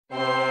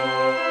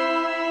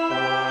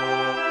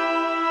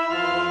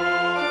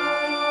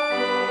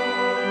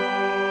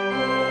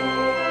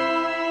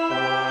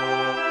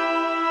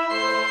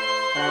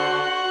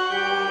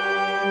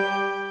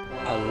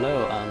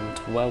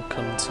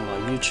to my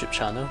YouTube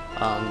channel,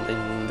 and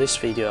in this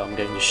video I'm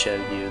going to show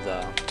you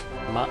the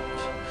map,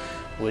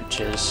 which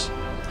is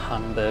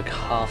Hamburg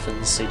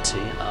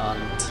Hafencity.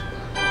 And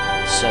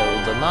so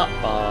the map,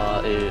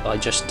 I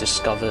just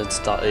discovered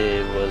that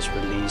it was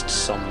released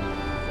some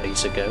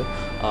days ago,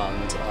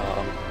 and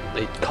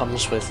it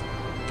comes with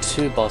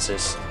two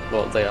buses.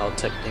 Well, they are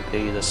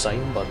technically the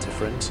same but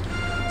different.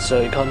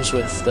 So it comes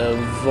with the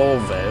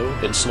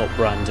Volvo, it's not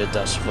branded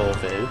as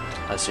Volvo,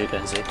 as you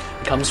can see.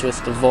 It comes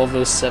with the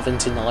Volvo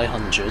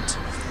 7900,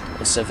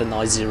 or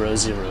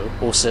 7900,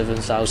 or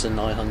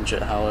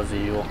 7900, however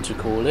you want to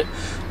call it.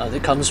 And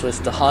it comes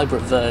with the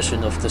hybrid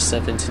version of the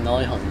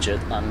 7900,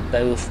 and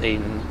both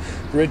in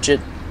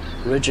rigid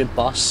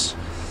bus,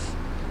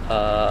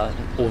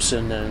 also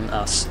known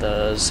as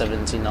the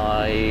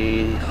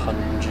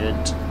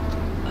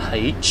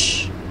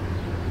 7900H,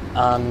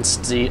 and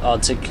the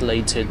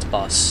articulated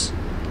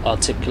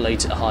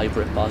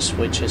hybrid bus,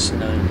 which is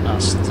known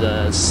as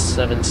the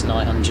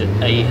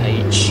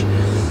 7900AH.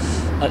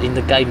 In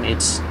the game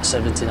it's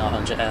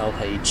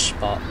 7900LH,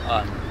 but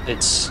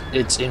it's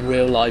in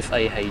real life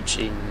AH.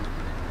 In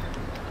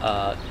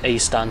A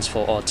stands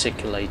for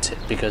articulated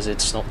because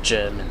it's not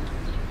German.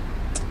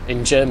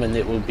 In German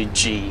it will be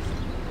G.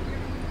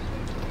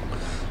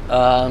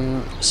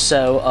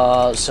 So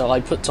I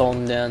put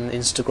on an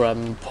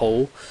Instagram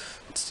poll.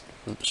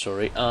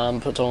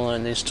 Put on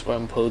an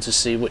Instagram poll to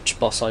see which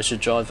bus I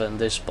should drive, and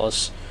this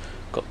bus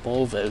got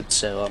more votes,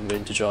 so I'm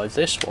going to drive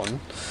this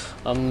one.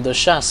 The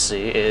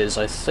chassis is,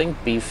 I think,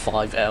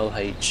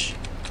 B5LH.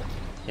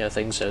 Yeah, I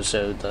think so.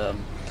 So the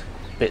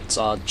bits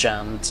are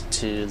jammed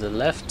to the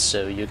left,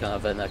 so you can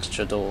have an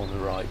extra door on the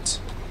right.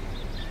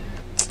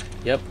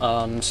 Yep.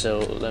 So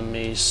let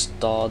me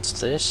start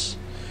this.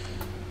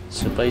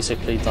 So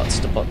basically, that's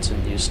the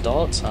button you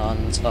start,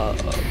 and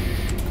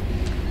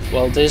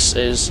well, this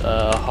is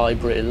a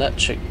hybrid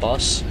electric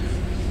bus.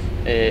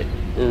 It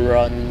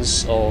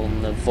runs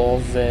on the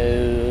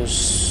Volvo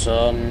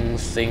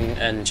something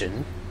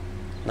engine.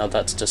 Now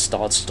that's the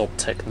start-stop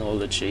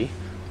technology,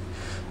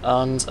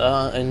 and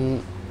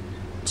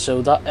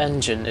so that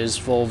engine is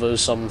Volvo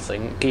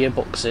something.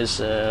 Gearbox is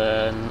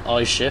an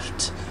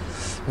iShift,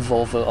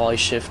 Volvo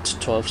iShift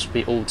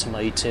 12-speed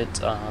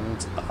automated,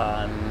 and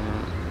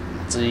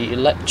the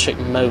electric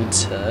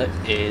motor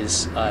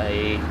is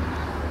a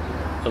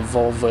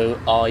Volvo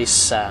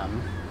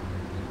iSam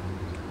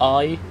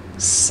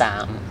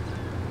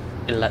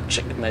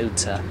electric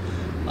motor.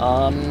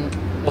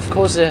 Of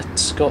course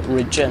it's got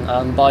regen,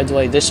 and by the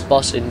way, this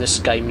bus in this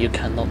game you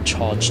cannot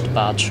charge the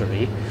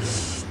battery.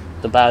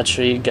 The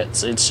battery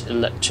gets its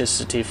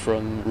electricity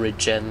from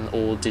regen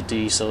or the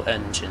diesel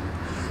engine.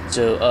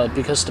 So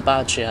because the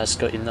battery has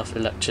got enough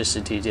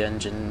electricity, the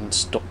engine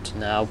stopped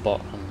now,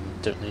 but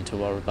don't need to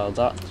worry about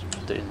that.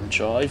 Put it in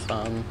drive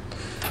and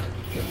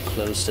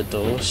close the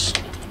doors.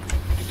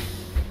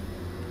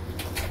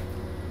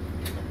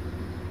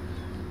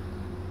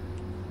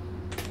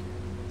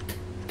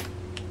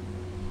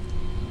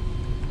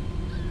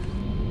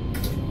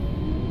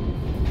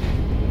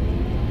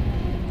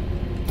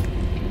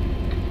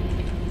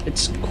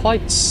 It's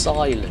quite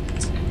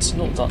silent. It's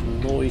not that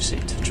noisy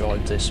to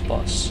drive this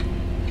bus.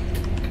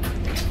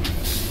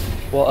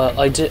 Well,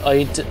 I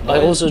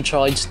also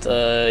tried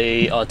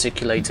the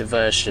articulated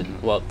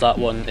version. Well, that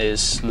one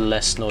is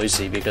less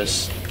noisy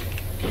because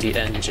the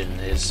engine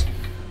is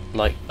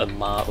like a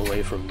mile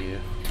away from you.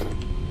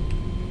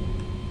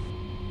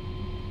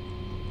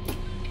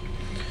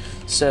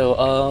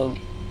 So,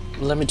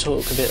 let me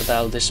talk a bit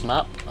about this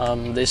map.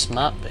 This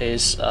map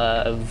is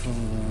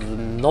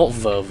not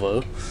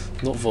Volvo.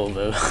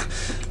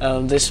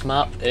 This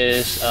map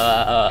is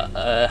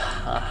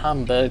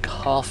Hamburg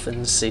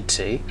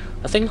Hafencity.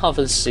 I think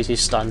Hafencity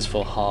stands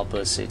for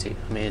Harbour City.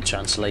 I mean, it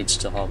translates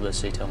to Harbour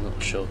City, I'm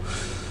not sure.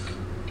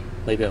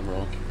 Maybe I'm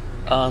wrong.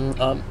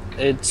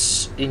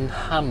 It's in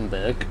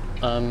Hamburg.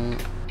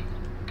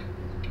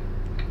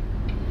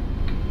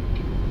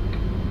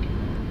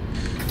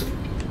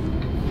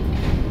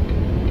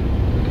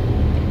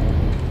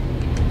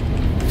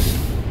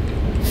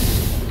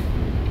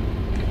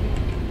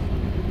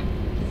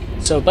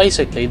 So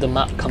basically the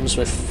map comes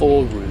with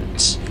 4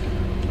 routes.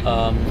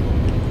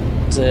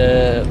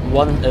 The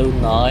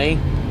 109,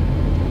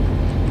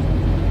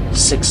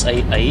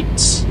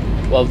 688,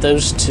 well,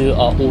 those two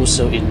are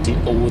also in the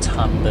old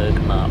Hamburg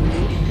map.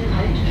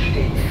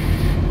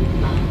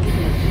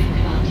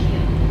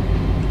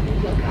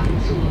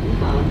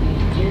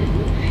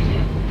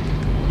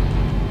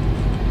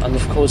 And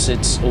of course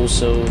it's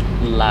also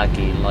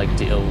laggy like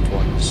the old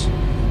ones.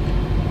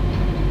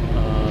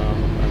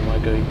 Am I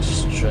going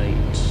straight?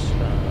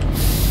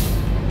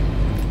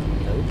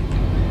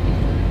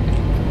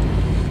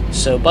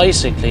 So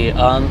basically,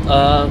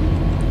 apart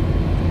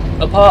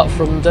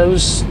from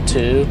those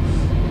two,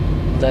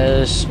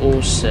 there's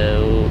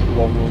also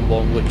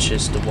 111, which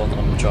is the one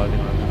I'm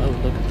driving right now. Oh,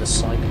 look at the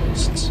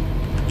cyclists.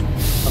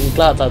 I'm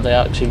glad that they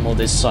actually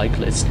modded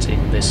cyclists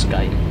in this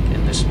game,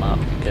 in this map,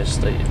 because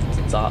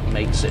that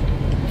makes it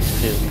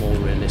feel more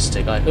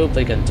realistic. I hope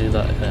they can do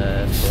that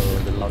for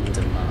the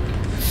London map.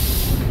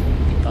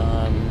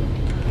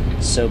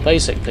 So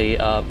basically,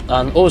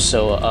 and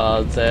also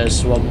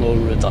there's one more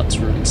route, that's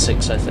Route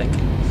 6 I think.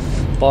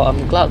 But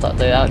I'm glad that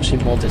they actually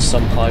modded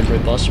some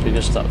hybrid bus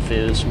because that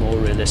feels more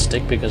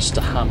realistic, because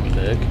in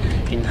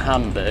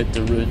Hamburg,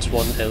 the Route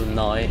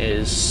 109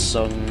 is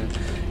some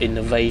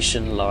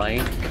innovation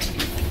line.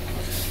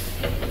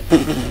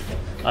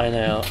 I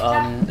know,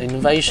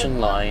 innovation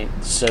line,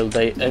 so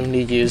they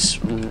only use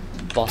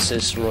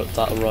buses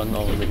that run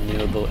on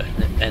renewable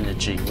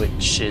energy,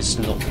 which is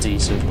not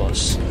diesel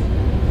bus.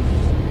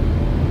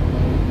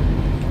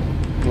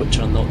 Which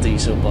are not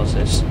diesel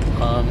buses.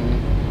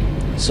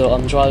 So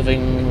I'm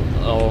driving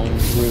on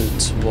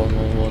Route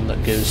 111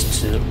 that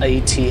goes to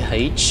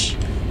ATH.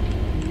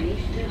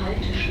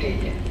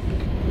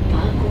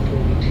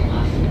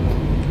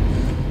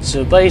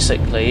 So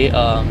basically,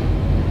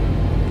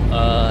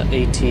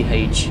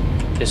 ATH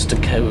is the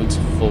code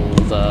for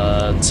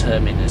the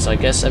terminus. I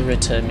guess every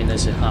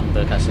terminus in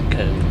Hamburg has a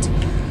code.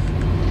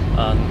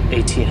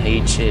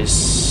 ATH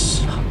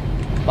is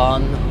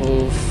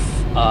Bahnhof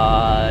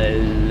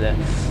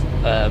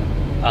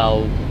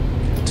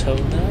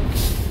Altona?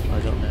 I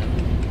don't know.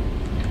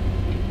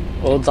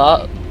 Well,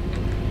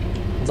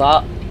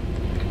 that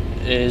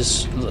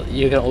is,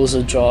 you can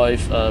also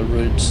drive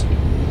Route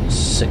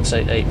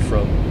 688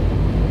 from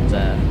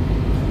there.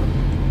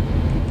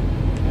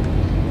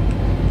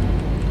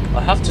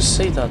 I have to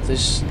say that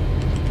this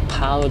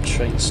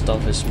powertrain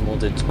stuff is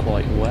modded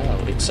quite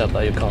well, except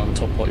that you can't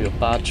top up your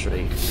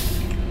battery.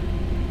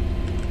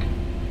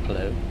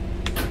 Hello?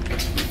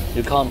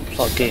 You can't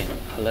plug in.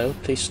 Hello?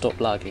 Please stop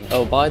lagging.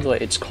 Oh, by the way,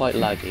 it's quite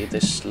laggy,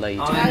 this lady.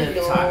 Oh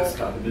god,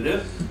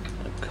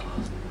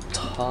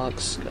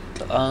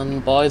 Tagskate.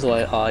 And by the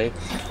way,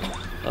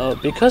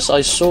 because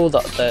I saw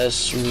that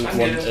there's Route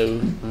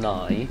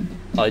 109,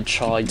 I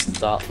tried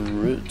that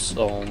route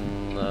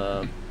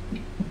on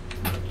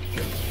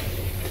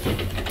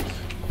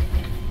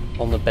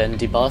the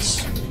bendy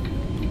bus.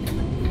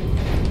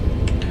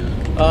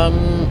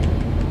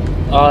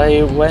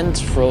 I went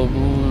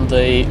from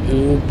the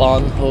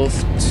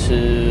U-Bahnhof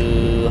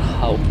to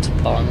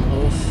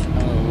Hauptbahnhof.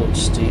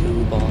 What's the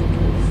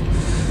U-Bahnhof?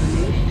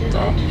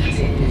 That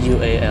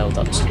UAL,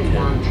 that's the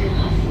code.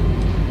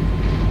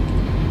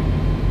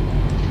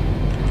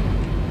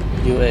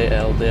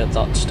 UAL there,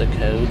 that's the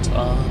code.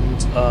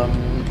 And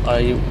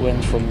I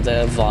went from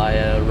there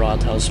via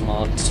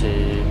Rathausmarkt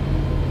to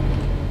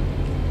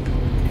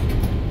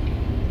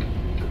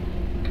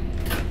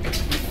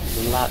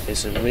lag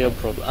is a real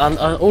problem, and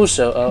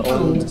also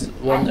on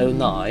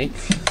 109,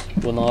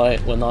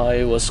 when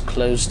I was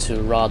close to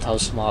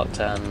Rathausmarkt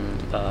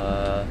and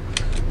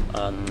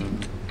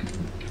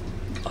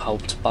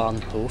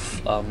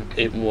Hauptbahnhof,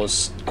 it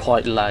was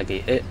quite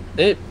laggy.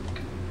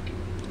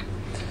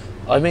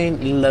 I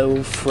mean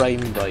low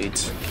frame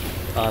rate,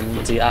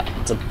 and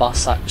the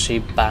bus actually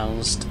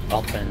bounced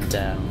up and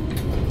down.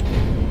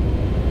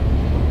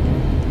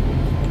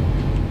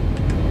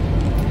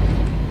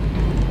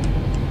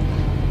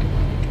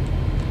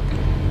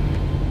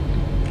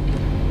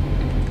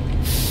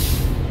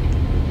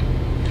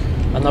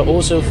 And I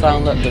also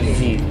found that the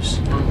views...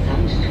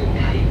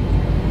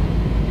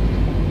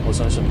 Was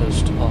I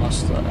supposed to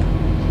pass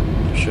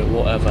there? Sure,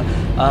 whatever.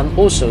 And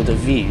also the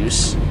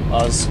views,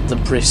 as the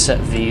preset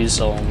views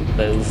on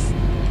both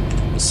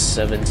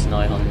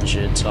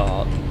 7900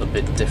 are a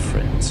bit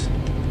different.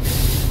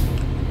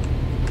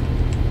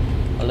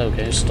 Hello,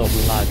 can you stop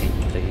lagging,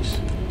 please?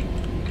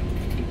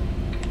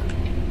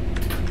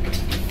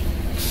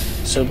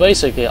 So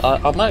basically,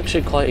 I'm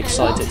actually quite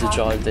excited to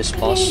drive this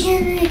bus.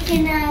 Okay.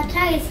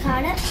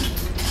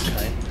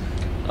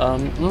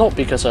 Not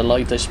because I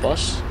like this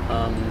bus.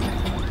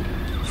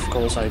 Of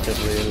course, I don't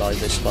really like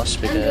this bus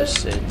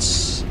because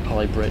it's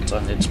hybrid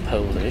and it's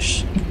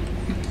Polish.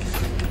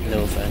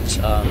 No offense.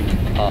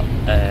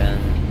 And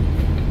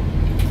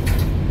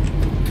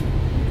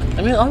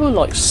I mean, I would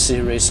like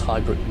series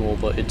hybrid more,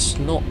 but it's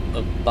not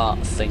a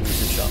bad thing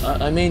to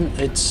drive. I mean,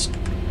 it's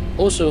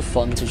also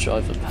fun to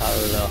drive a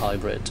parallel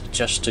hybrid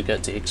just to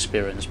get the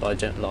experience, but I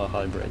don't like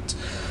hybrid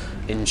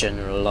in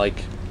general.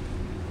 Like,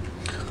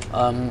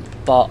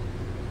 but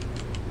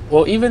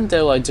well, even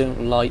though I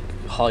don't like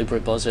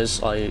hybrid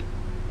buses, I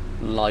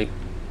like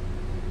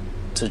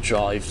to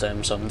drive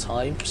them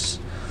sometimes,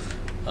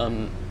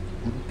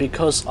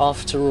 because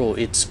after all,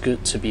 it's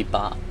good to be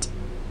bad.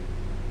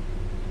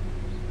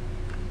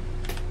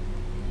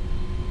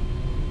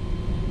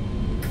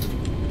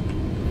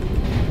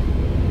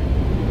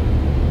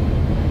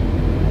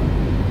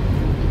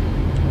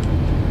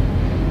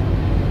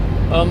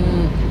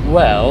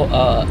 Well,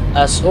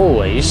 as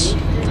always,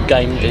 the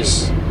game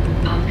is...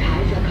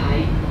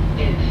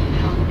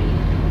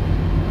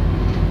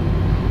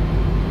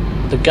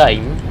 The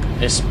game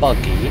is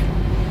buggy,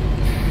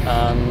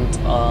 and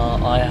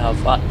I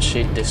have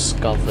actually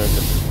discovered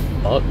a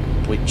bug,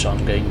 which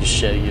I'm going to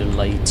show you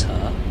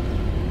later.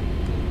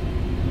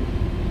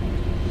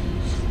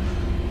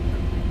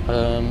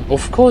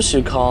 Of course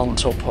you can't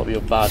top up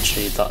your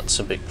battery, that's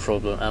a big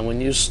problem, and when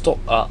you stop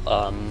at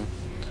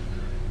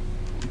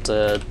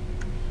the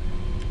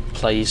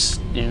place,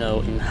 you know,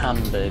 in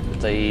Hamburg,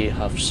 they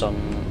have some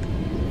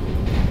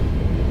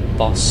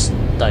bus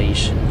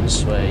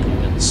stations where you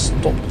can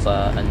stop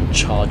there and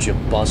charge your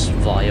bus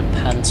via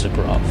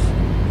pantograph.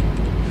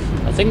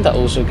 I think that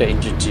also got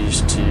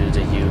introduced to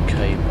the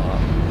UK, but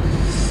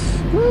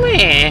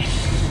meh.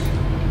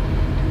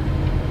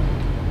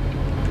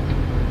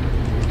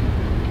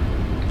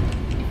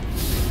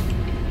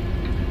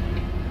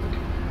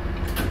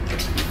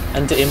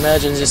 And the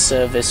emergency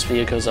service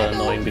vehicles are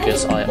annoying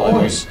because I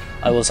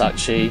was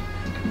actually,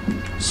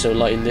 so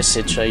like in this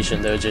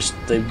situation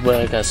they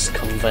work as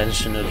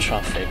conventional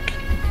traffic.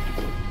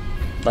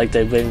 Like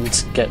they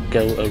won't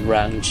go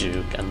around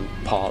you and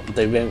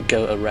they won't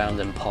go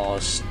around and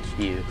past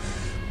you,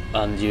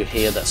 and you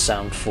hear that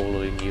sound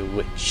following you,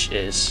 which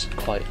is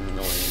quite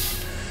annoying.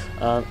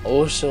 And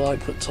also I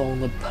put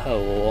on a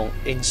poll on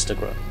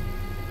Instagram.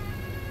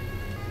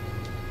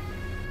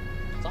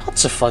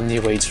 That's a funny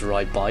way to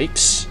ride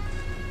bikes.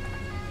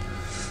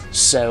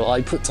 So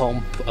I put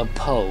on a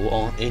poll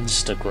on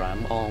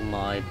Instagram on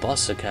my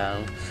bus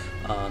account,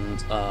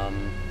 and I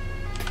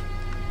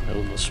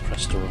almost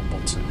pressed the wrong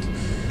button.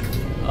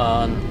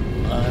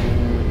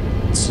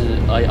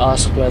 I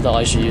asked whether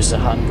I should use the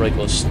handbrake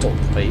or stop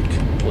brake.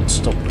 What's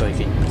stop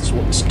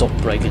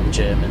brake in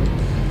German?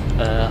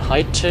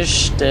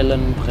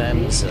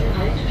 Haltestellenbremse.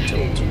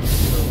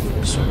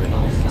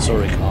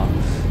 Sorry car.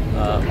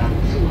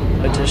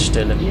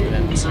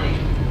 Haltestellenbremse.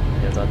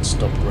 Yeah, that's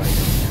stop brake.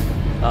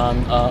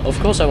 And of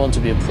course I want to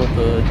be a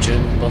proper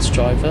German bus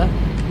driver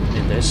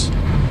in this,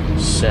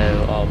 so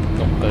I'm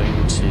not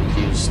going to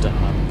use the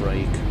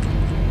handbrake,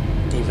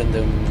 even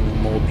though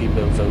more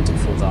people voted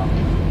for that.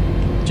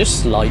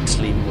 Just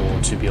slightly more,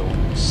 to be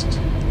honest.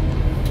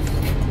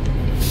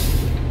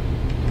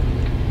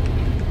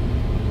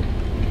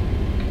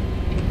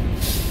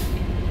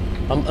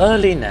 I'm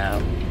early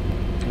now.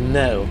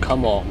 No,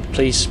 come on,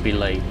 please be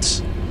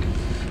late.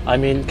 I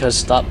mean,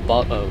 cause that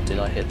oh, did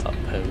I hit that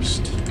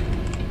post?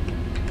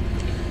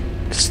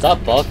 Because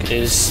that bug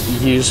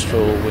is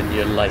useful when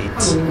you're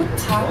late.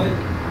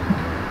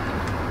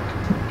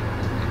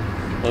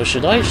 Or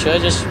should I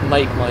just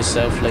make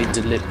myself late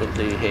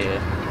deliberately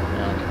here?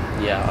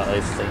 Yeah, I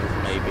think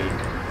maybe.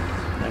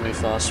 Let me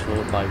fast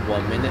forward by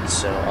 1 minute,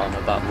 so I'm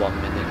about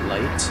 1 minute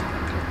late.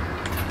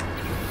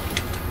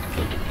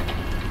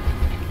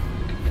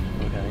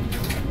 Okay.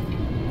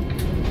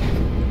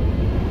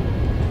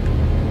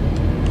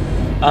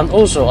 And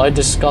also I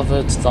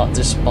discovered that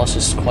this bus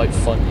is quite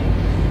funny.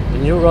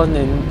 When you run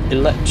in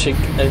electric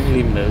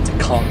only mode, it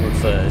can't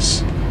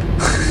reverse.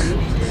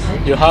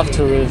 You have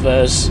to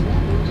reverse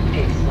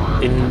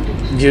in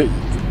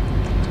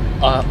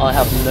I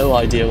have no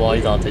idea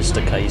why that is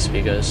the case,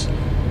 because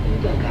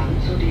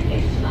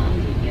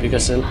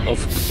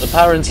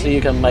apparently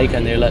you can make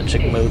an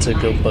electric motor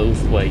go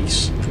both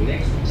ways.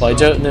 But I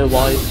don't know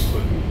why.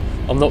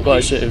 I'm not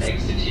quite sure if.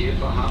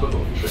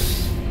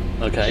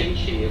 Okay.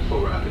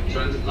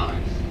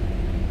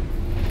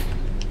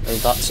 Oh,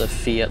 that's a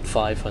Fiat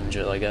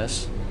 500, I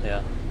guess.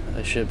 Yeah,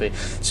 it should be.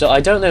 So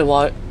I don't know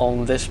why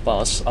on this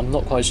bus, I'm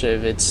not quite sure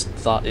if it's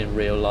that in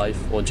real life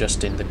or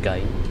just in the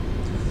game.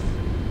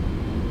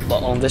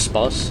 But on this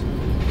bus,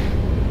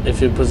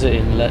 if you put it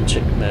in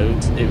electric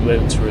mode, it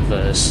won't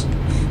reverse.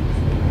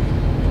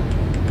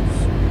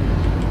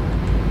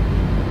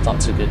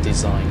 That's a good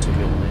design, to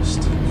be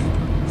honest.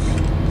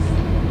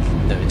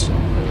 No, it's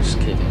not, I was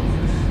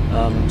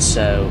kidding.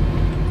 So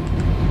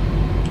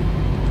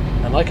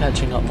am I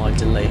catching up my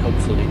delay?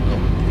 Hopefully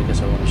not,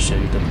 because I want to show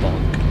you the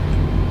bug.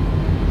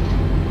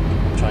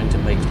 I'm trying to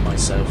make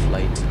myself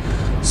late.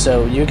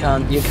 So you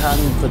can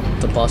put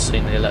the bus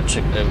in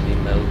electric only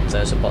mode.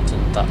 There's a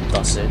button that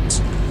does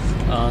it.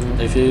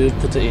 And if you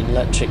put it in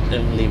electric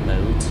only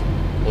mode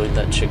or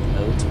electric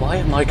mode, why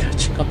am I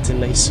catching up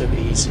delay so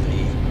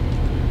easily?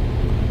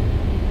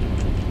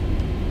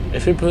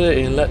 If you put it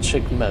in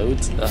electric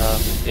mode,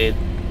 it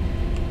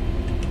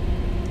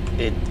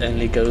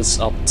only goes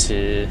up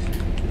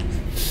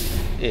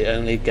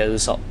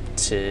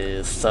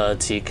to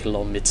 30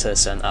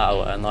 kilometers an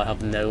hour, and I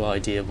have no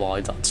idea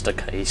why that's the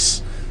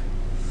case.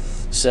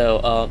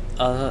 So, oh,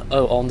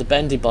 on the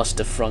bendy bus,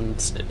 the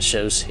front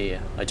shows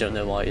here. I don't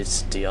know why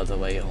it's the other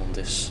way on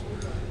this.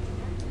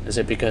 Is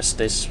it because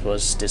this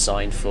was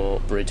designed for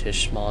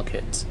British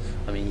market?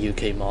 I mean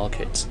UK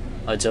market.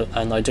 I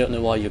don't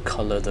know why you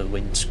color the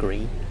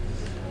windscreen.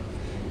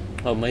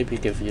 Well, maybe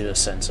give you a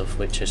sense of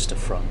which is the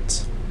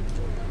front.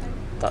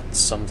 That's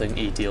something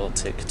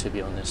idiotic, to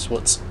be honest.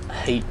 What's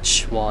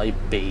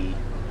HYB?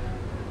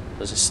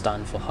 Does it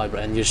stand for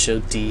hybrid? And you show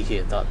D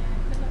here.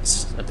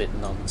 That's a bit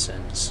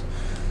nonsense,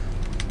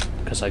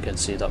 because I can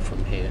see that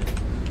from here.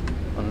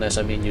 Unless,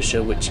 I mean, you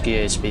show which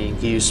gear is being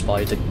used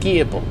by the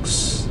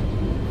gearbox.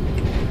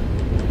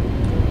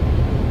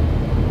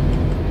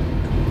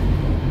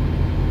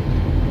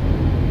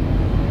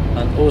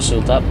 And also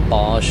that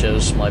bar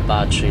shows my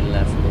battery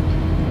level.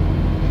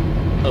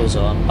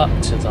 Also, I'm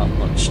back to that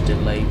much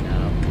delay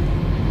now.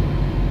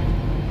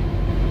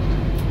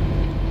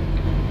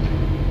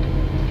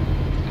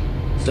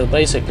 So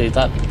basically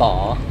that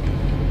bar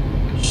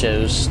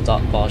shows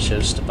that bar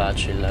shows the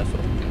battery level.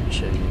 Let me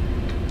show you.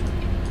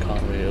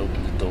 Can't really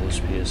open the doors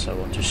because I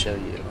want to show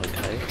you.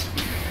 Okay,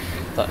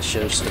 that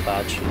shows the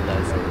battery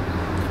level.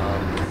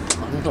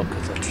 I'm not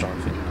good at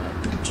driving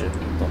a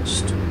German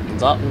bus.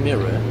 That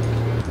mirror.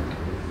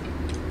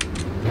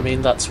 I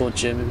mean, that's what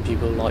German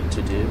people like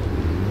to do.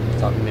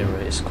 That mirror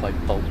is quite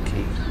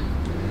bulky.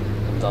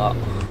 That, I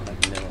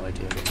have no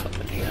idea what's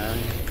happening now.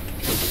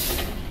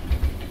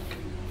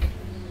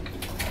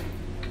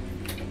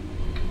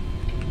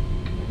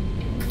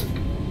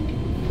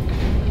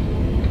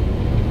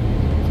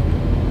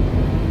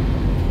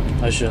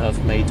 I should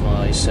have made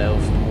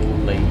myself more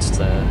late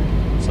there,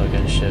 so I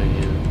can show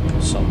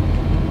you some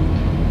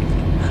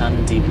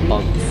handy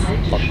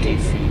buggy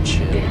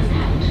feature.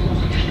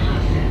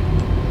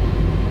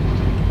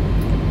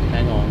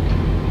 Hang on,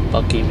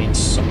 buggy means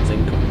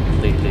something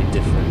completely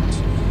different.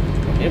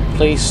 Can you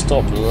please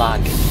stop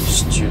lagging, you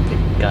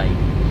stupid game?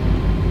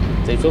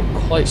 They've got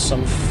quite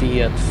some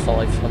Fiat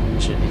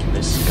 500 in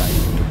this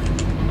game.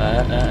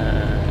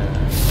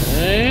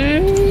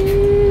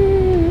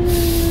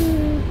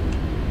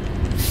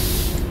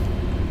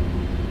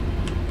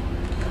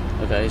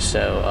 Okay,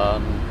 so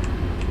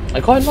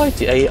I quite like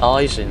the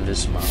AIs in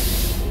this map.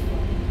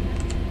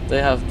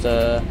 They have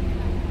the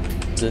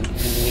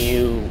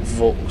new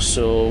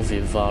Vauxhall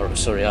Vivaro,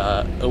 sorry,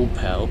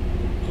 Opel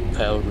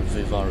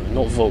Vivaro,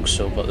 not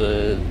Vauxhall, but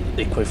the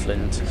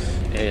equivalent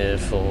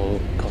for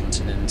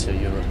continental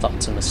Europe.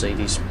 That's a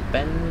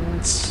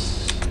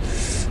Mercedes-Benz.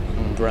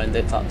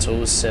 Branded, that's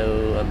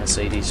also a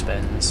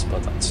Mercedes-Benz,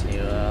 but that's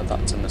newer.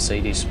 That's a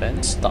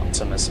Mercedes-Benz. That's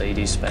a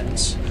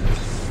Mercedes-Benz.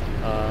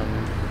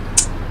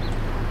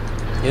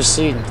 You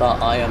see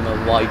that I am a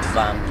white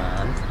van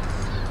man.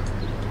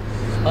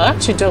 I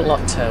actually don't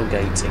like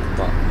tailgating,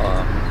 but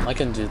I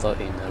can do that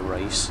in a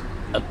race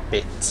a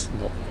bit.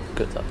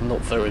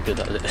 Not very good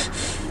at it.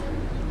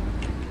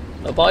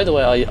 By the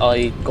way,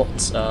 I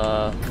got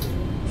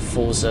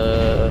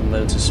Forza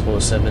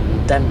Motorsport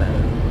 7 demo,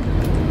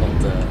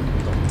 not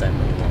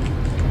demo one.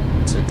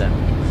 It's a demo.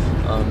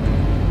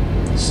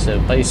 So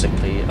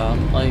basically,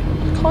 I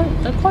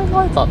quite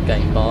like that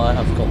game, but I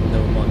have got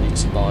no money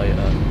to buy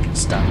a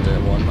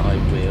standard one. I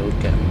will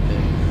get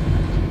it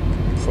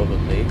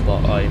probably,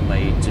 but I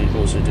may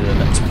also do a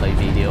let's play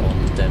video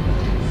on the demo.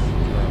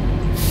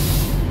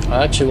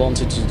 I actually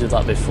wanted to do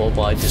that before,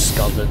 but I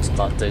discovered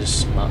that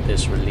this map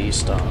is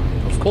released.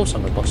 Of course,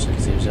 I'm a bus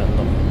enthusiast,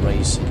 not a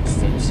race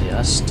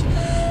enthusiast.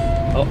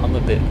 Oh, I'm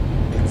a bit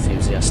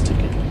enthusiastic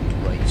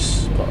in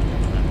race, but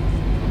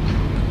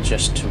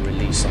just to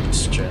release some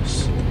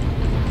stress.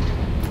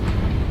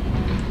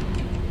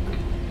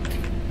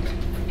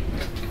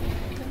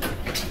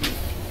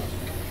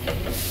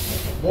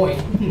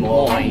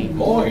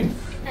 Moin.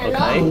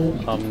 Okay,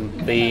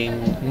 I'm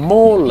being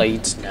more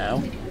late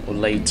now, or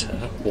later,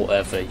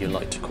 whatever you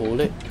like to call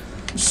it.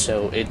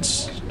 So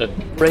it's a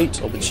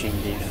great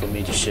opportunity for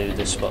me to show you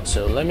this spot.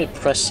 So let me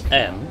press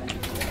M.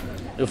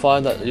 You'll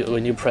find that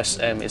when you press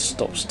M, it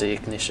stops the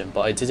ignition,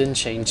 but I didn't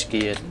change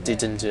gear,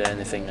 didn't do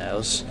anything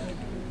else.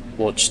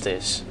 Watch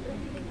this.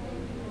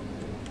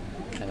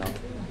 Hang on.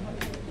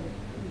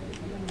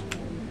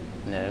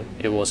 No,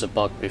 it was a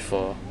bug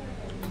before.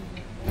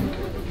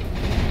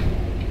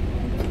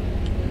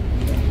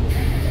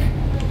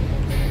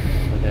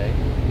 Okay.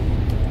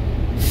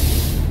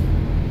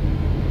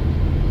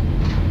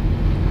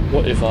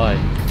 What if I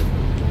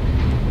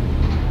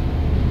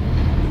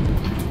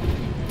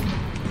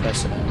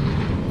press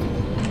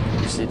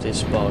M? You see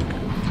this bug?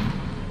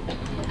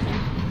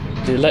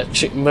 The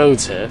electric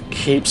motor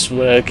keeps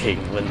working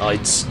when I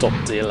stop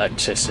the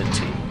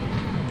electricity,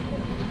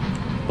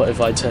 but if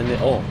I turn it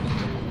on,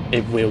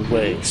 it will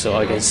work, so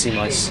I can see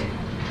my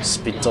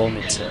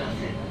speedometer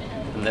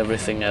and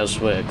everything else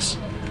works.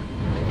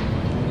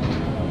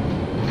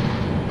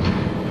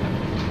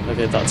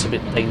 Okay, that's a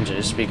bit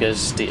dangerous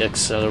because the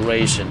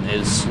acceleration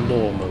is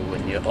normal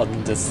when you're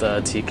under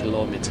 30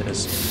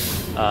 kilometers,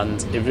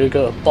 and if you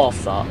go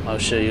above that, I'll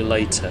show you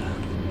later,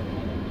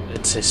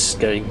 it is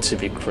going to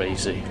be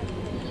crazy.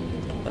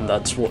 And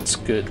that's what's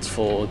good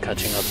for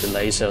catching up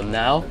delay. So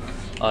now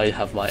I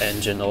have my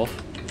engine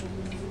off,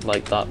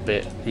 like that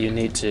bit. You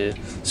need to,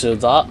 so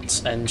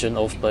that's engine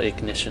off but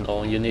ignition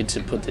on. You need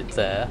to put it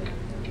there.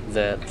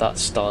 That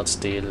starts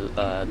the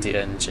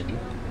engine,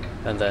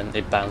 and then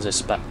it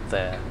bounces back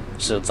there.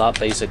 So that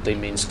basically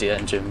means the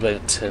engine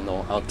won't turn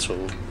on at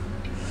all.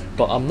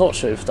 But I'm not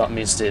sure if that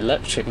means the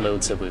electric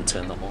motor will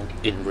turn on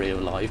in real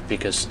life,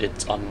 because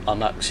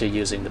I'm actually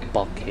using the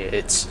bug here.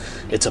 It's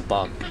a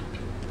bug.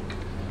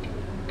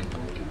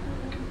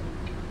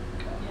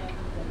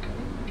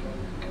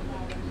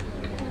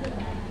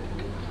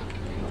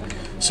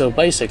 So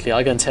basically,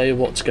 I can tell you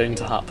what's going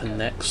to happen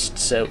next.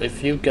 So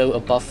if you go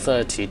above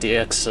 30, the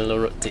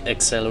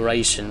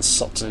acceleration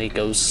suddenly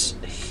goes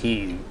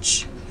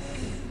huge.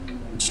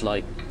 It's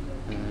like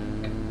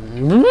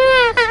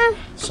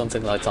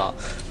something like that.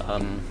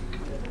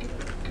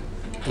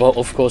 Well,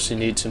 of course, you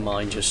need to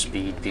mind your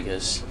speed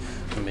because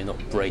you may not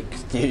brake.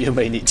 You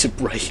may need to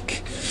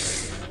brake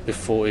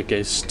before it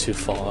goes too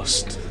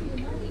fast.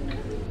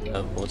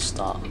 Oh, what's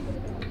that?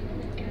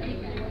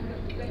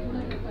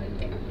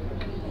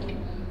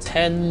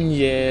 10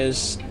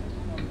 years.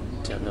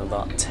 Don't know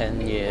that.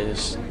 10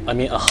 years. I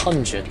mean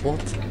 100.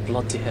 What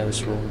bloody hell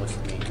is wrong with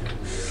me?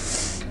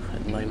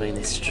 I may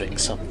need to drink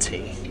some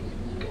tea.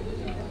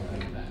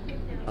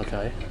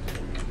 Okay.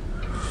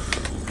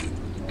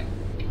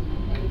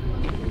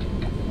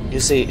 You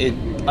see,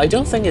 I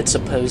don't think it's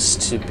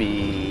supposed to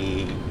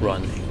be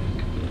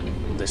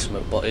running this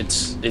mode, but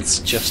it's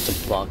just a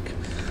bug.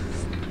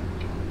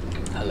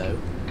 Hello.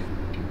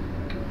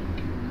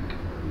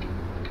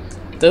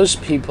 Those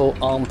people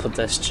aren't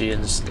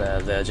pedestrians there,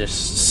 they're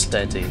just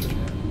steady.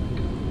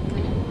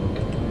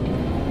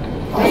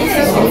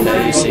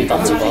 Okay, you see,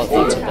 that's a bug,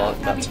 that's a bug,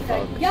 that's a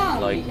bug.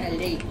 Like,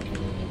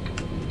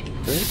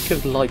 think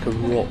of like a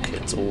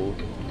rocket or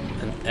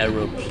an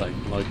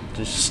aeroplane, like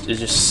it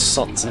just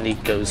suddenly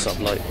goes up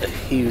like a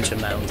huge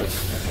amount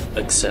of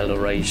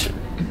acceleration.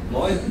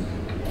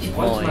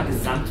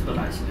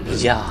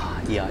 Ja.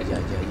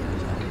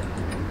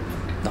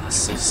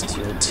 Das ist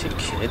your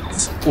ticket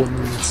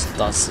und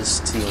das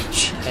ist your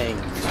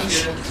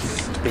change.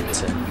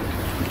 Bitte.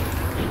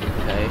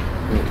 Okay,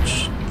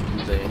 watch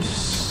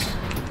this.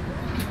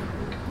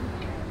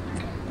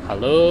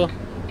 Hallo?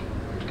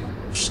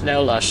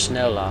 Schneller,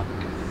 schneller.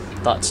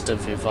 That's the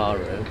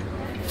Vivaro.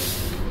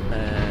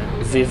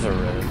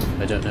 Vivaro.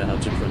 I don't know how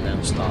to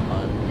pronounce that.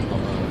 I'm not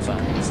a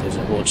fan of this.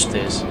 Watch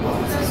this.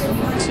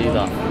 See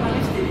that?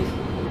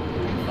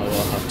 Oh,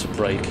 I'll have to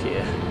brake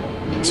here.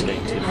 It's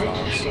going too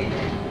fast.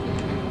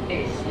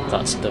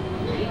 That's the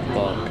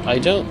bug. I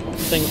don't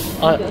think...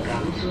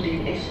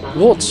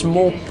 what's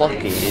more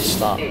buggy is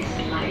that...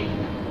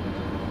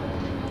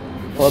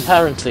 well,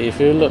 apparently, if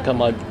you look at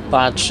my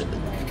badge...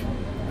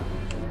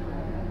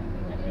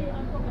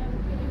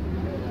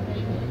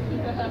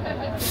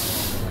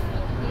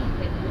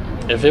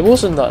 if it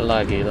wasn't that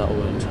laggy, that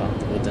wouldn't happen.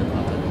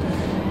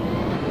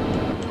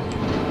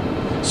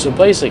 So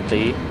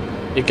basically,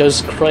 it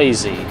goes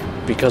crazy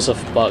because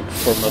of bug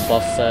from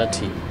above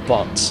 30,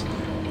 but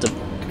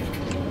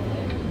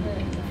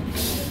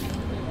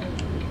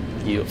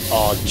you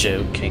are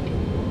joking.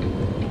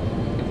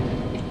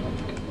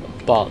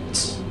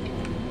 But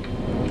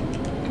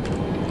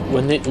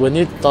when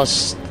it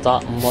does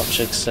that much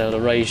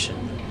acceleration,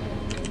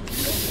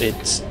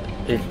 it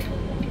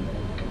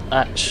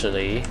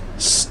actually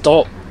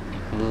stop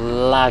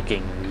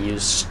lagging, you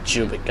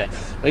stupid game.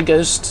 It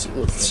goes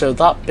to, so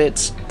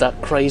that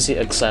crazy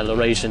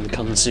acceleration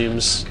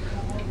consumes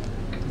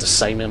the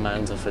same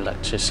amount of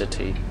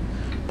electricity,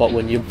 but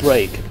when you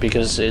brake,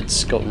 because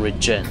it's got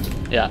regen,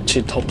 it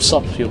actually tops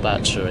up your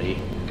battery.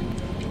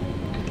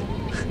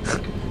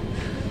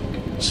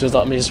 So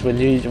that means when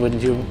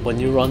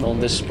you run on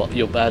this spot,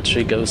 your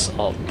battery goes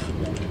up,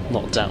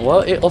 not down.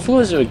 Well, of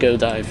course it will go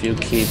down if you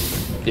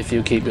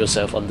keep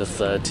yourself under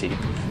 30,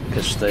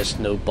 because there's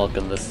no bug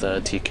under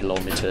 30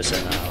 kilometers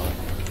an hour.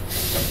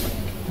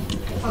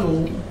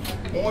 Hallo.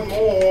 Moin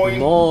moin.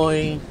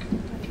 Moin.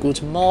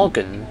 Guten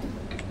Morgen.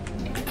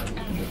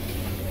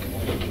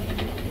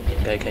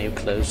 Okay, can you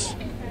close?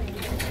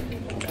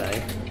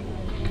 Okay.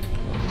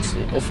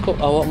 See, of course,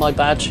 oh, my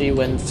battery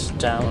went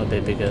down a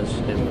bit because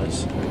it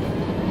was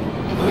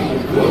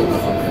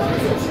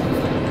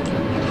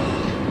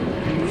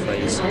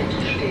crazy.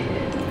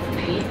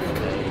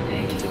 Okay,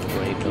 need to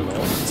brake a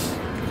lot.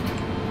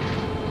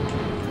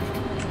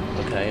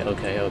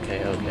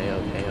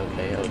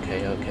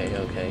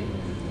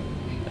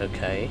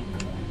 Okay.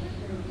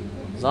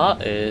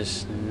 That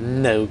is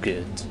no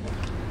good.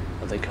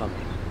 Are they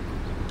coming?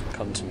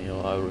 Come to me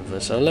or I'll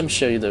reverse. So let me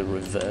show you the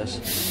reverse.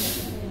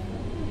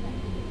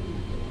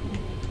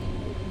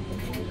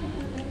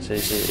 So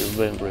it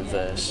won't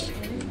reverse.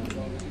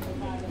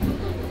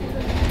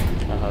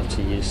 I have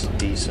to use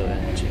diesel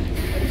engine.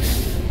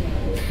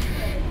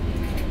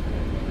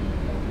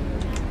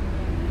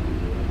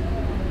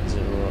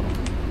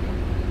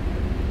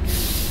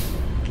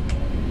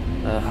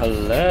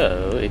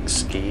 Hello,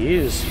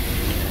 excuse me. I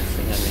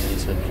think I may need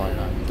to apply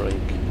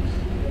handbrake.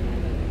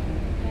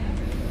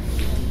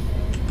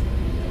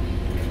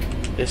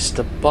 Is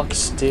the bug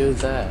still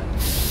there?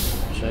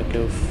 Should I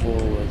go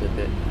forward a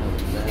bit and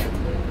then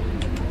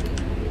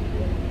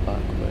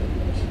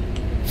backwards?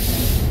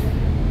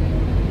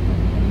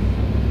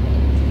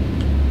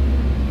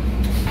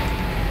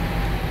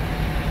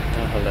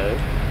 Oh, hello.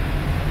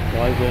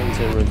 Why won't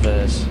it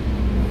reverse?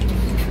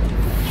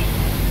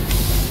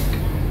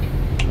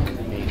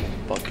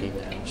 Buggy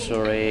now.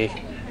 Sorry.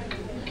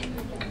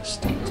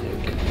 Stop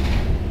taking.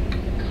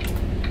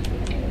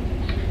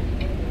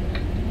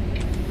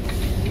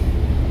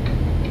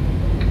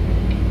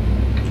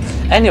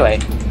 Anyway,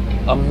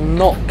 I'm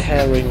not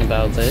caring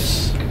about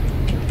this.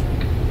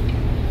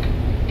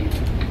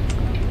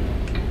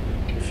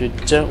 If you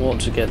don't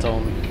want to get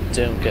on,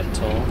 don't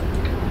get on.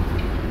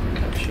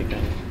 Actually, go.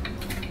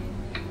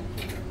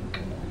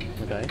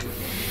 Okay.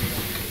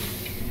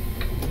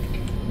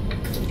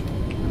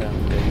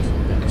 I'm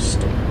going to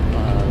stop.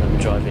 I'm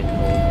driving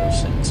more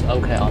sense.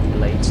 Okay,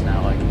 I'm late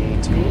now. I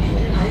need to.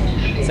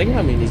 I think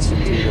I may need to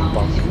do the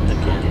bump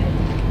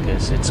again.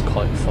 because it's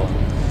quite fun.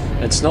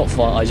 It's not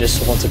fun, I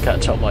just want to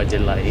catch up my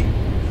delay.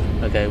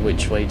 Okay,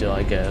 which way do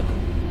I go?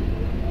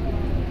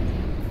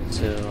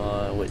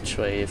 So, which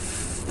way?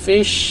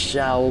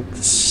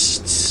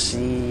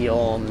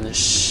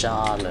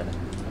 Shanghaiallee.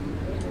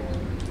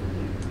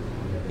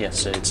 Yeah,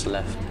 so it's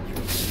left.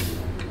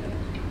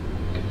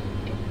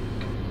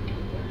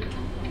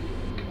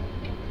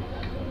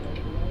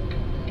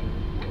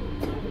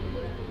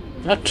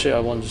 Actually, I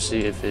want to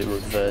see if it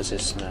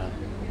reverses now.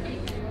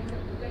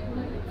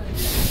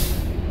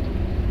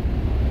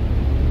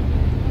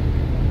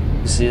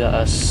 You see that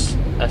as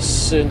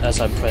soon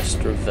as I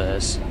pressed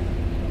reverse,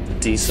 the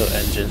diesel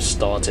engine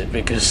started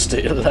because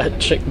the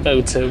electric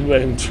motor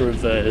won't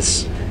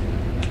reverse.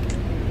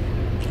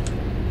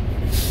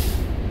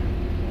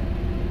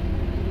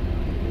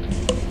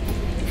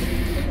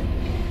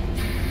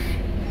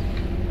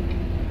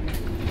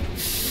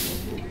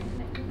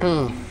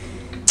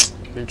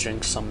 We'll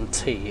drink some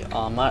tea.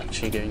 I'm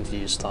actually going to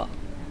use that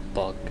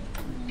bug.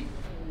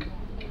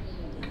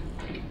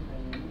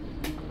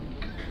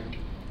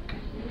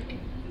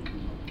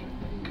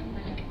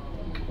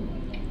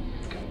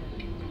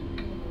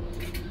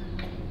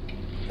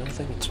 I don't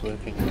think it's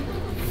working.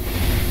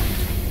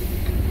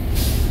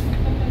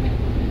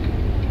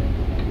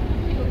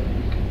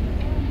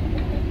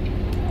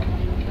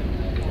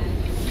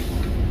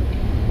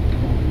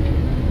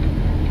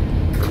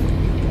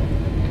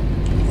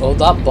 Oh,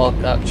 that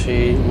bug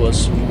actually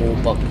was more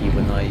buggy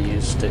when I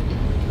used it,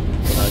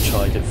 when I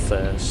tried it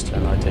first,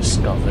 and I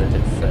discovered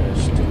it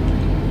first.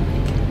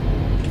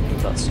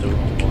 That's the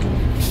wrong one.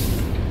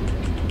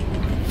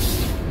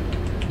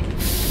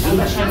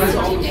 Aber scheinbar so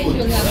auch gut,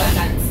 oder?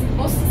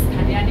 Das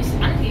kann ja nicht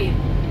angehen.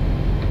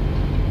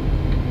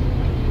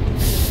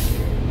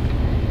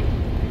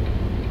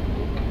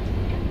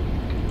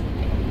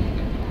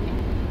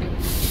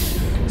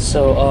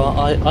 So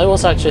I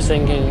was actually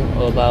thinking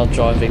about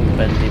driving the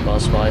bendy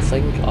bus, but I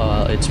think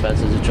it's better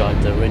to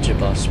drive the rigid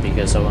bus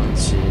because I want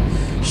to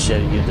show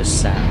you the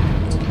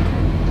sound.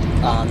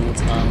 And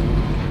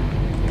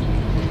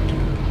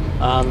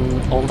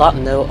on that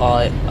note,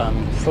 I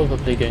am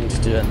probably going to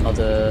do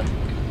another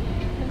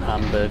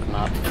Hamburg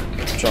map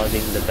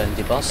driving the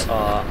bendy bus.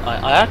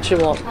 I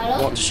actually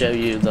want to show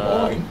you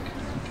the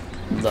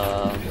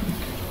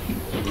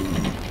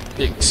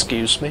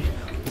excuse me,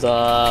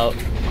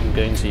 I'm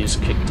going to use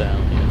kick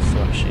down here,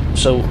 thrashing.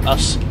 So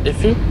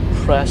if you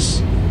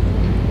press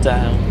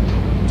down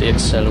the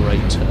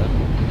accelerator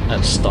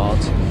at start,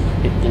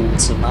 it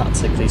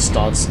automatically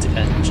starts the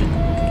engine.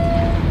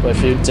 But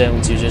if you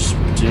don't, you just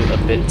do a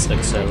bit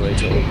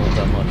accelerator or not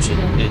that much,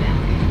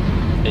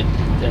 it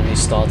only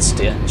starts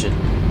the engine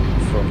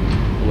from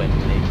when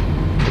it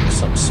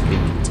picks up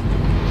speed.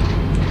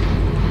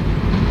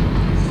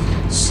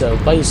 So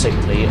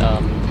basically,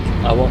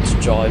 I want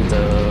to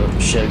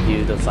show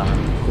you the van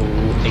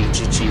called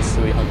AGG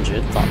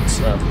 300. That's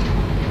a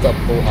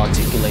double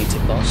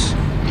articulated bus.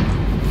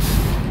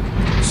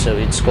 So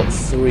it's got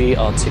 3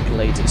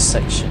 articulated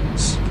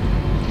sections.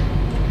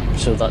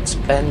 So that's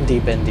bendy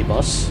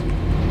bus,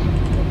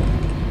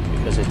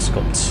 because it's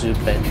got 2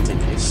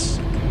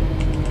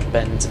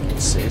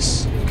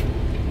 bendinesses,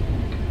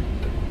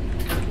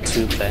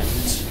 2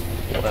 bends,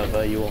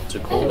 whatever you want to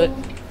call it.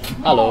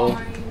 Hello,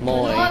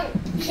 moin.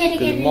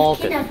 Guten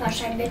Morgen.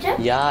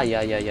 Ja.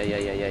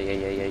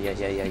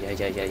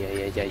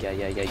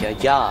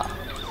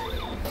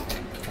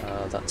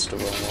 That's the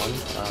wrong one.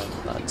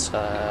 That's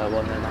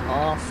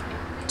 1.5,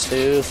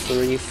 2,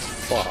 3,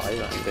 5.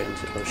 I'm going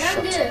to go shut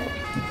up.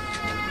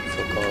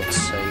 For God's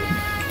sake.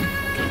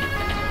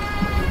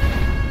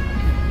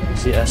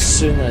 See, as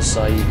soon as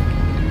I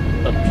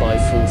apply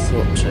full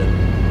throttle,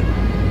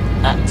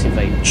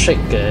 activate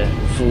trigger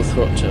full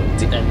throttle,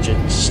 the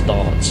engine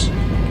starts.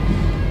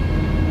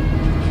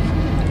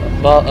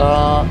 But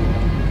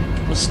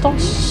the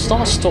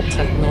start-stop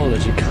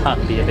technology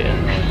can be a bit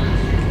annoying,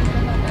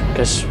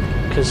 because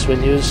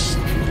when you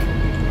stop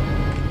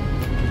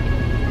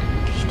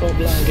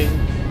lagging,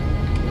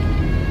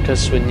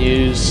 because when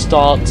you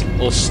start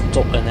or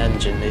stop an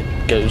engine, it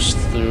goes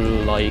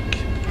through like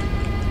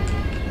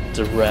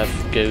the rev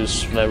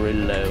goes very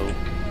low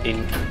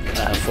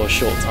for a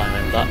short time,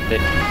 and that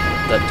bit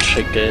that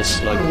triggers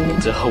like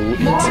the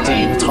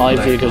entire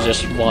vehicle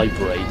just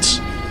vibrates.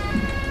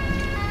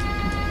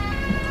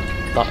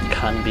 That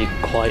can be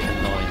quite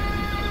annoying.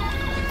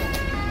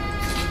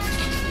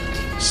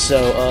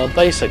 So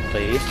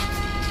basically,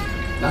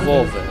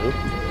 Volvo,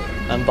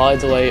 and by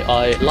the way,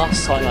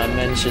 last time I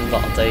mentioned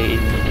that they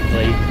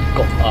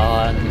got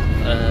an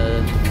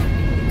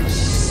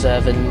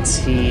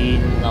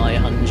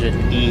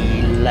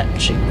 7900H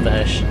electric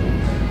version.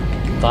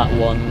 That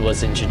one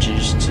was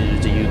introduced to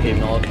the UK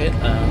market,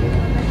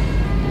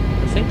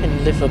 I think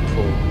in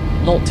Liverpool.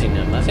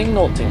 Nottingham,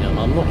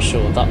 I'm not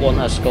sure. That one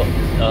has got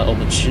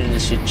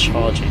opportunity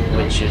charging,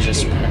 which is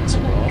just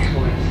pantograph.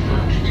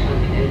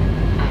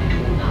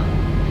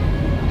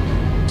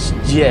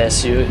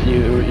 Yes,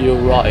 you're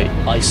right.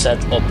 I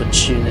said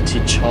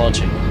opportunity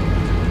charging.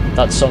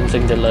 That's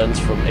something they learned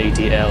from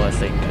ADL, I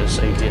think, because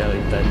ADL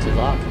invented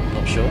that. I'm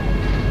not sure.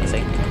 I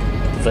think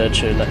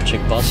virtual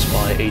electric bus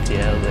by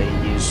ADL,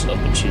 they use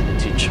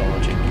opportunity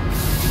charging.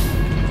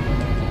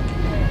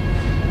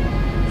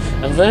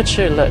 And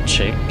virtual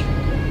electric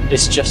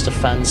is just a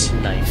fancy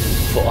name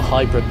for a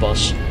hybrid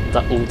bus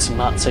that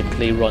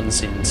automatically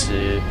runs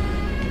into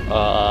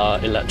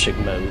electric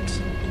mode.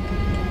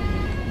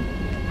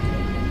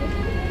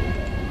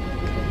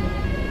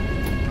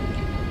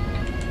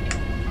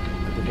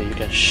 Okay, you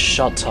can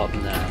shut up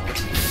now.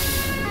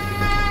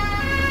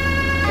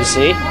 You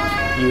see?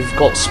 You've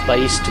got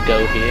space to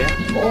go here,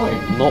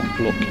 not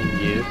blocking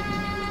you.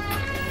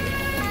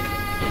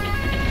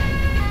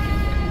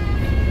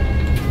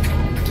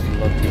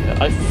 Bloody hell.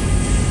 I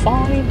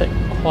find it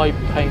quite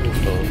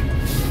painful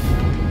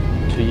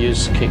to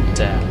use kick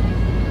down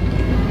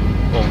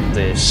on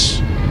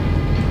this.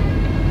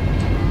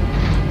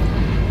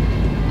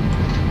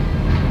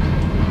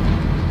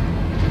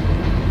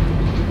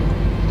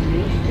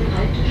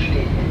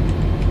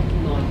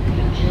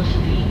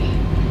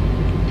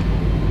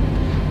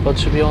 But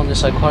to be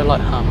honest, I quite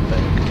like Hamburg,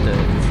 the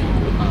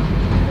view,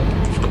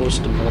 and of course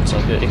the mods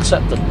are good,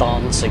 except the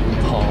dancing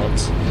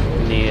part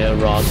near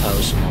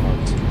Rathaus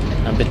mod.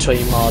 And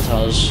between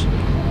Rathaus,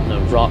 no,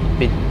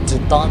 the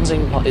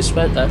dancing part,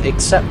 except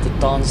the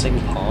dancing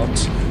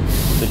part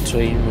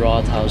between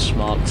Rathaus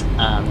mod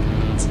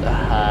and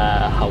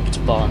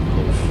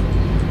Hauptbahnhof.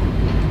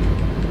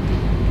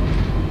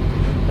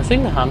 I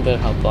think the Hamburg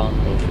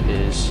Hauptbahnhof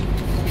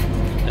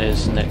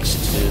is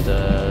next to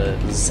the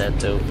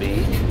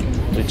ZOB,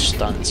 which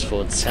stands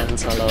for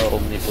Zentraler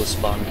Omnibus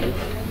Bahnhof,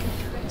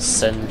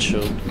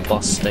 Central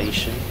Bus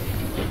Station.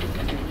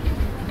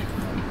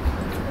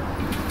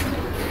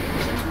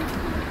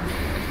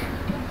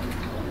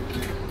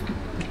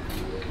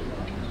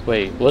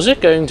 Wait, was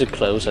it going to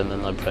close and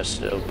then I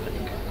pressed it open?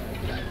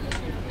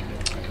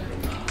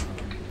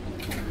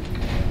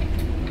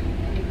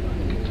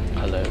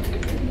 Hello.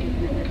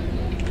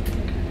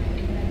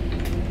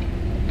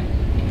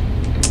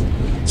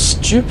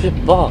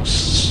 Stupid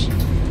bus.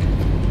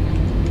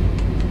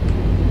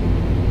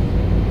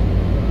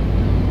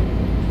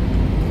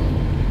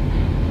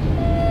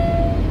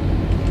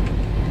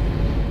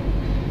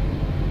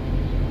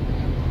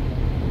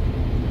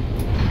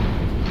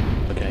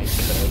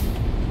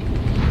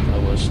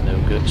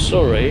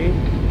 Sorry.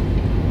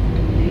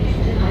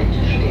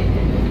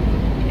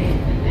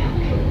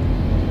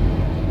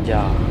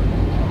 Yeah.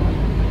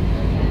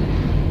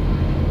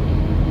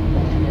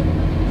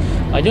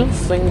 I don't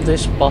think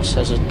this bus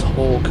has a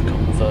torque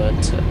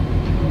converter.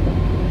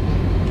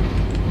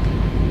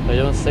 I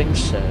don't think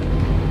so.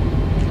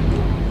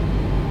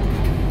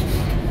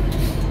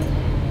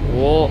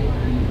 What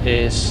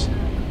is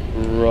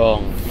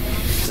wrong?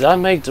 Did I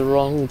make the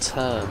wrong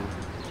turn?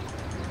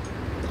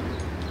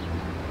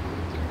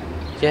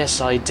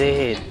 Yes, I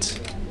did.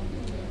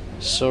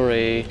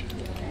 Sorry.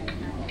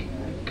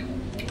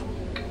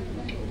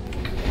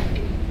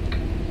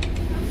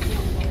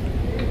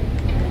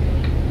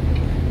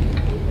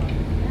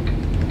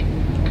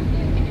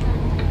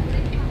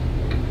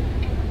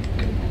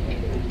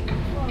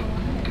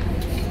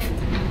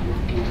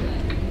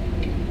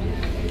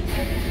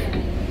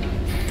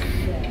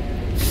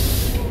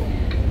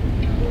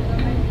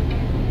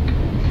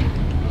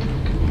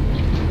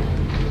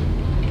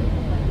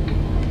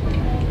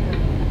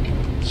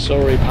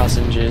 Sorry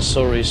passengers,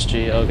 sorry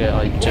Stu, okay,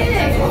 I don't.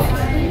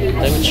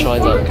 Let me try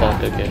that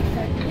bug again.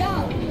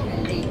 Oh,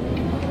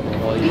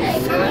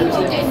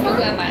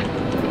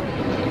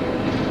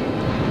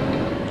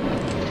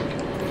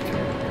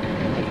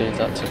 okay,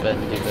 that's a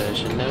bendy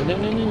version. No. I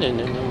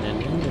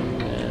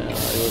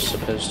was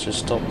supposed to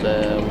stop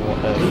there,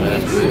 whatever.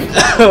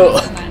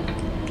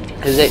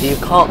 Is it you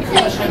can't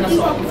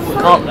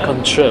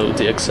control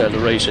the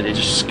acceleration, it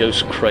just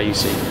goes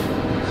crazy.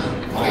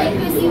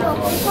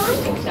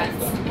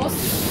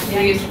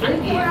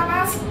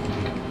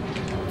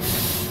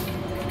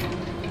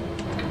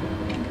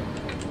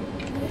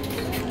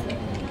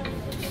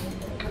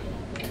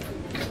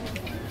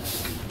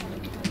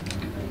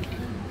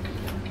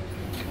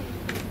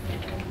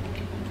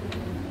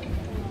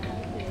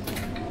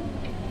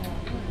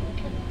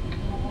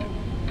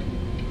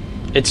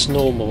 It's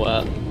normal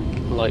at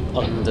like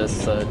under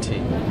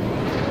 30.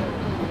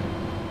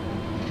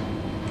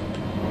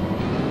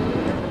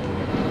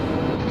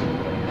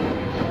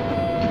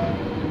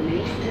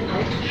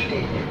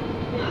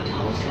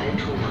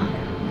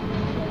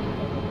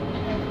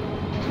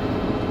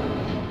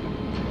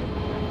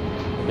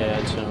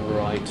 Yeah, turn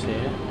right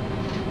here.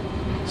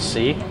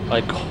 See,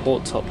 I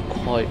caught up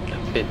quite a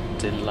bit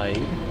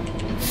delayed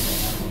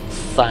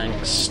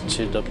thanks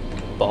to the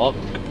bug.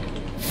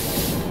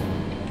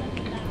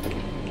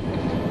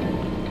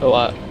 Oh,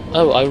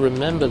 I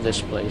remember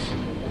this place.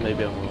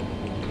 Maybe I'm wrong.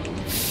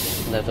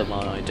 Never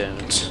mind, I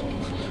don't.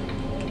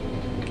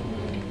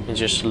 It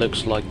just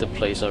looks like the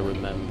place I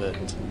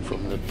remembered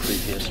from the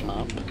previous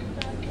map.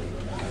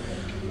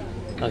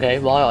 Okay,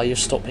 why are you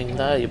stopping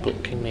there? You're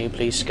blocking me,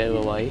 please go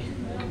away.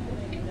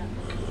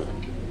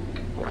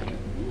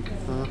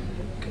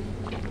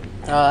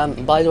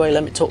 By the way,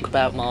 let me talk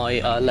about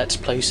my Let's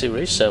Play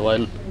series. So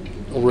I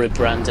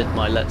rebranded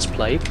my Let's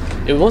Play.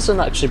 It wasn't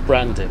actually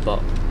branded,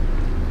 but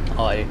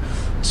I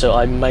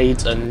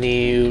made a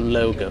new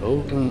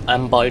logo,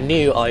 and by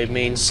new I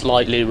mean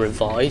slightly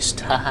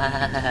revised.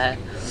 I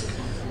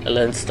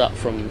learned that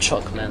from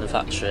truck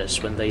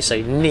manufacturers. When they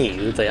say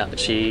new, they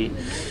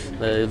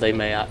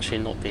may actually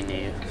not be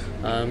new.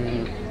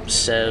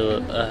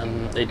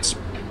 It's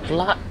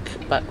black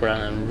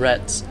background and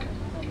red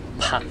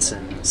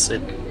patterns.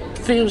 It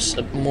feels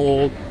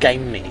more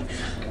gamey.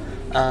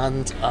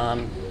 And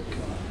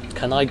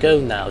can I go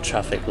now,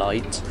 traffic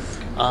light?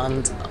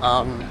 And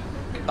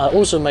I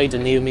also made a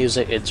new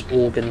music. It's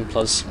organ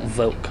plus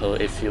vocal,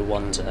 if you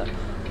wonder.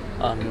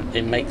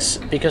 It makes,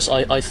 because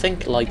I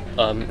think like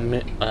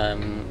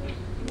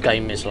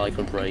game is like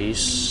a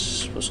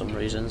race for some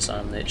reasons,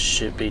 and it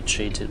should be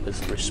treated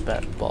with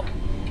respect. But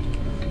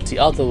the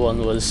other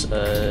one was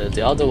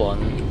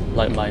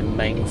like my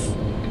main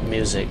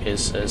music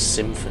is a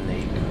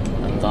symphony,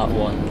 and that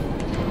one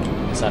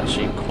is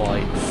actually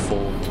quite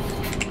full.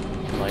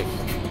 Like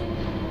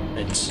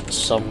it's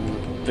some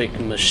big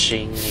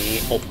machine-y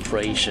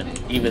operation,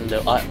 even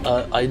though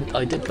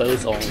I did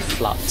both on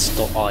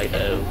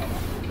flats.io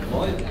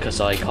because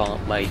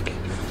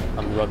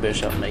I'm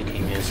rubbish at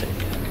making music.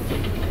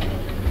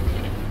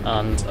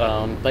 And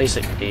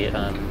basically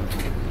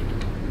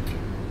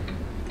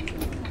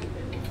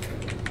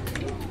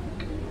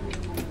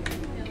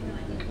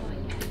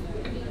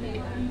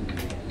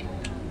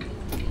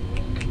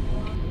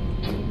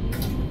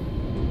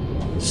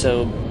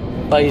so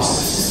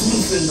basically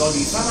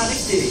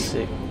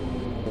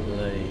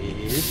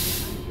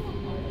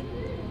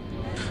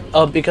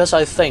because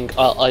I think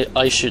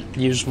I should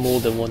use more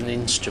than one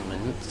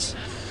instrument,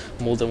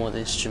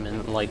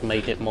 like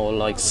make it more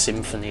like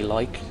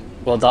symphony-like.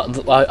 Well,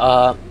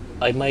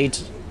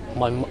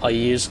 I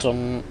used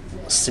some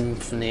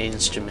symphony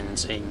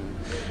instruments in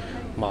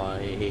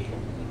my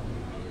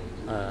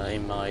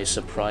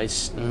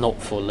surprise,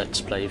 not for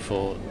Let's Play,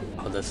 for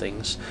other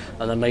things,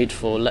 and I made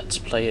for Let's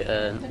Play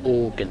an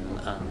organ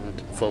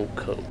and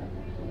vocal.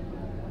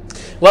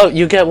 Well,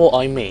 you get what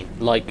I mean,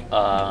 like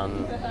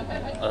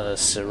a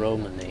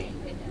ceremony.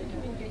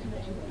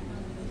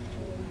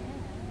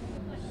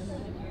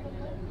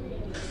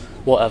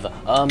 Whatever.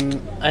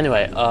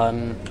 Anyway,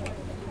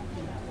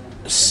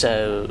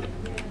 so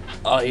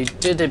I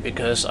did it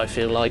because I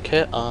feel like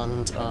it,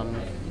 and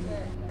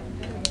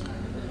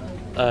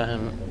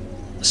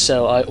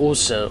so I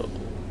also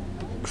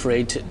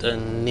created a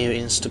new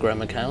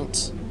Instagram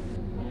account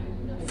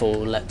for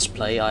Let's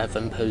Play. I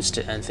haven't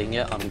posted anything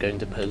yet. I'm going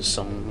to post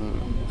a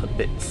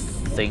bit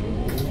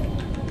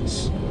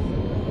things.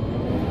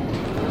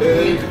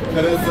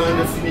 Kann es sein,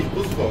 dass Sie nicht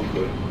Bus fahren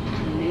können?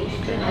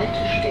 Nächste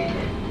Haltestelle.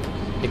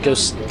 It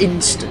goes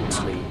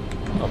instantly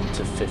up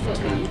to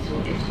 50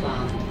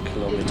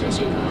 kilometers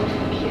an hour.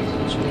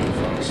 It's really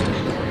fast.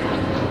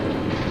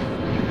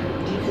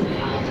 Diese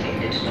Fahrt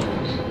endet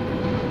dort.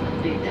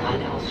 Bitte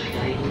alle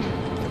aussteigen.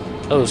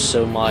 Oh,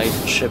 so my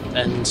trip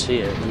ends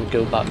here and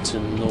go back to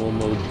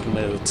normal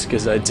mode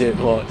because I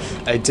didn't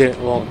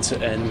want to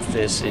end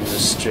this in a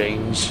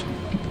strange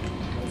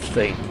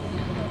thing.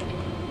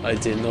 I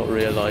did not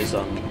realize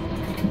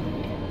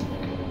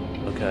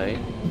okay.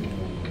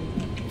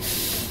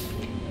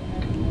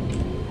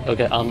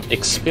 Okay, I'm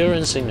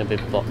experiencing a bit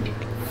bug.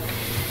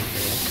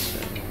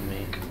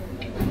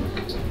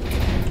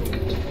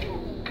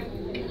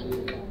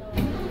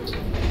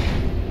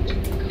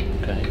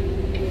 Okay.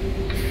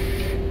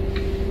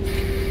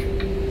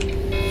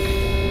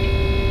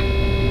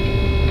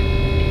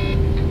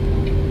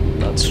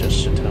 That's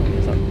just to tell me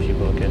that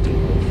people are getting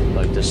off,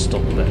 like the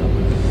stop there.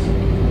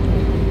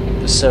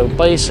 So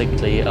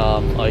basically,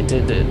 I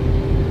did it.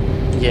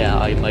 Yeah,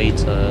 I made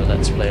a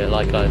Let's Play,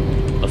 like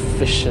I'm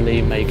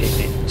officially making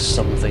it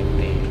something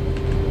new.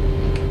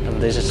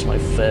 And this is my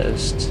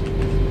first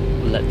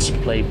Let's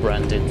Play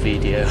branded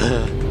video.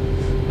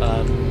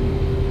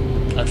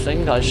 I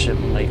think I should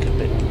make a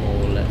bit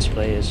more Let's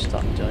Plays.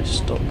 That I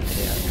stop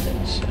here at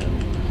this,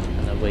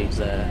 and I wait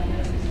there.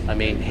 I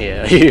mean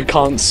here, you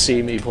can't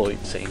see me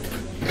pointing.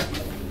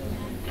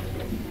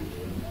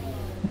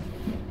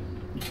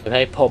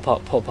 Okay, pop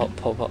up, pop up,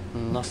 pop up.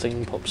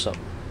 Nothing pops up.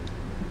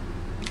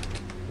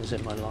 Is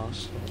it my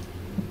last?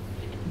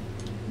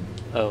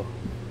 Oh.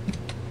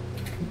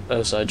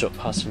 Oh, so I dropped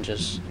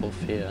passengers off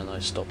here and I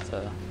stopped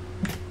there.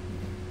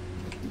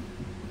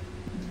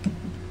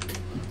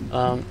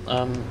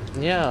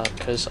 Yeah,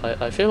 because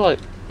I feel like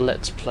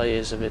Let's Play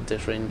is a bit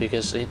different,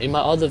 because in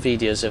my other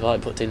videos, if I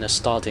put in a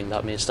starting,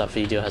 that means that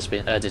video has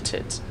been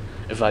edited.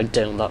 If I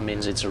don't, that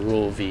means it's a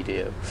raw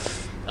video.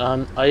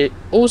 I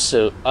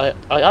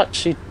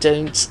actually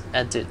don't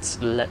edit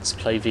Let's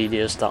Play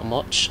videos that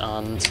much,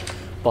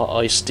 but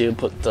I still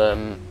put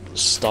the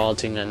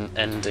starting and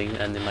ending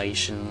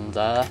animation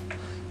there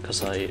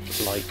because I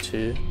like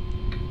to.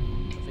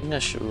 I think I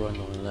should run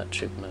on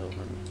electric mode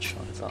and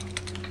try that.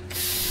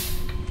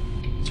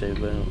 So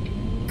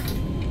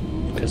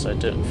because I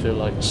don't feel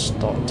like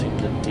starting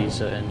the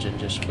diesel engine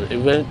just for it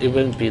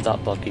won't be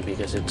that buggy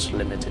because it's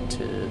limited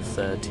to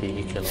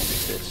 30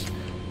 kilometers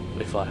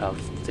if I have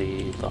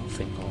that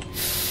thing on.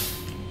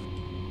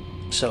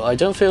 So I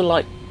don't feel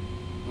like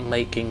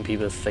making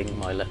people think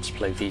my Let's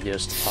Play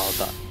videos are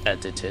that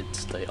edited.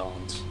 They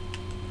aren't,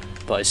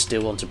 but I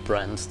still want to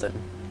brand them.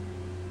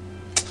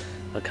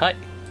 Okay,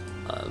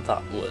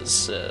 that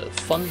was a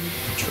fun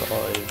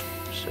drive.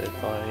 So if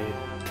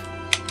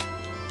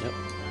yep,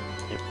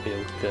 it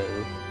will go.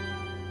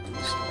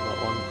 It's not that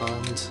one,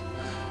 and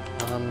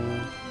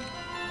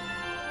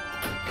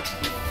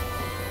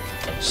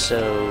so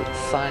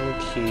thank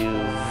you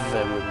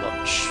very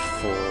much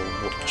for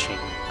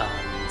watching.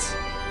 And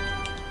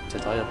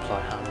did I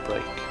apply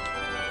handbrake?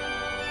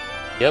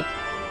 Yep.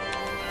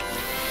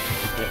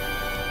 Yep.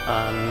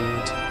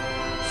 And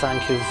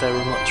thank you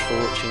very much for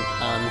watching,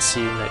 and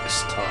see you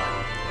next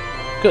time.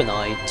 Good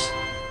night.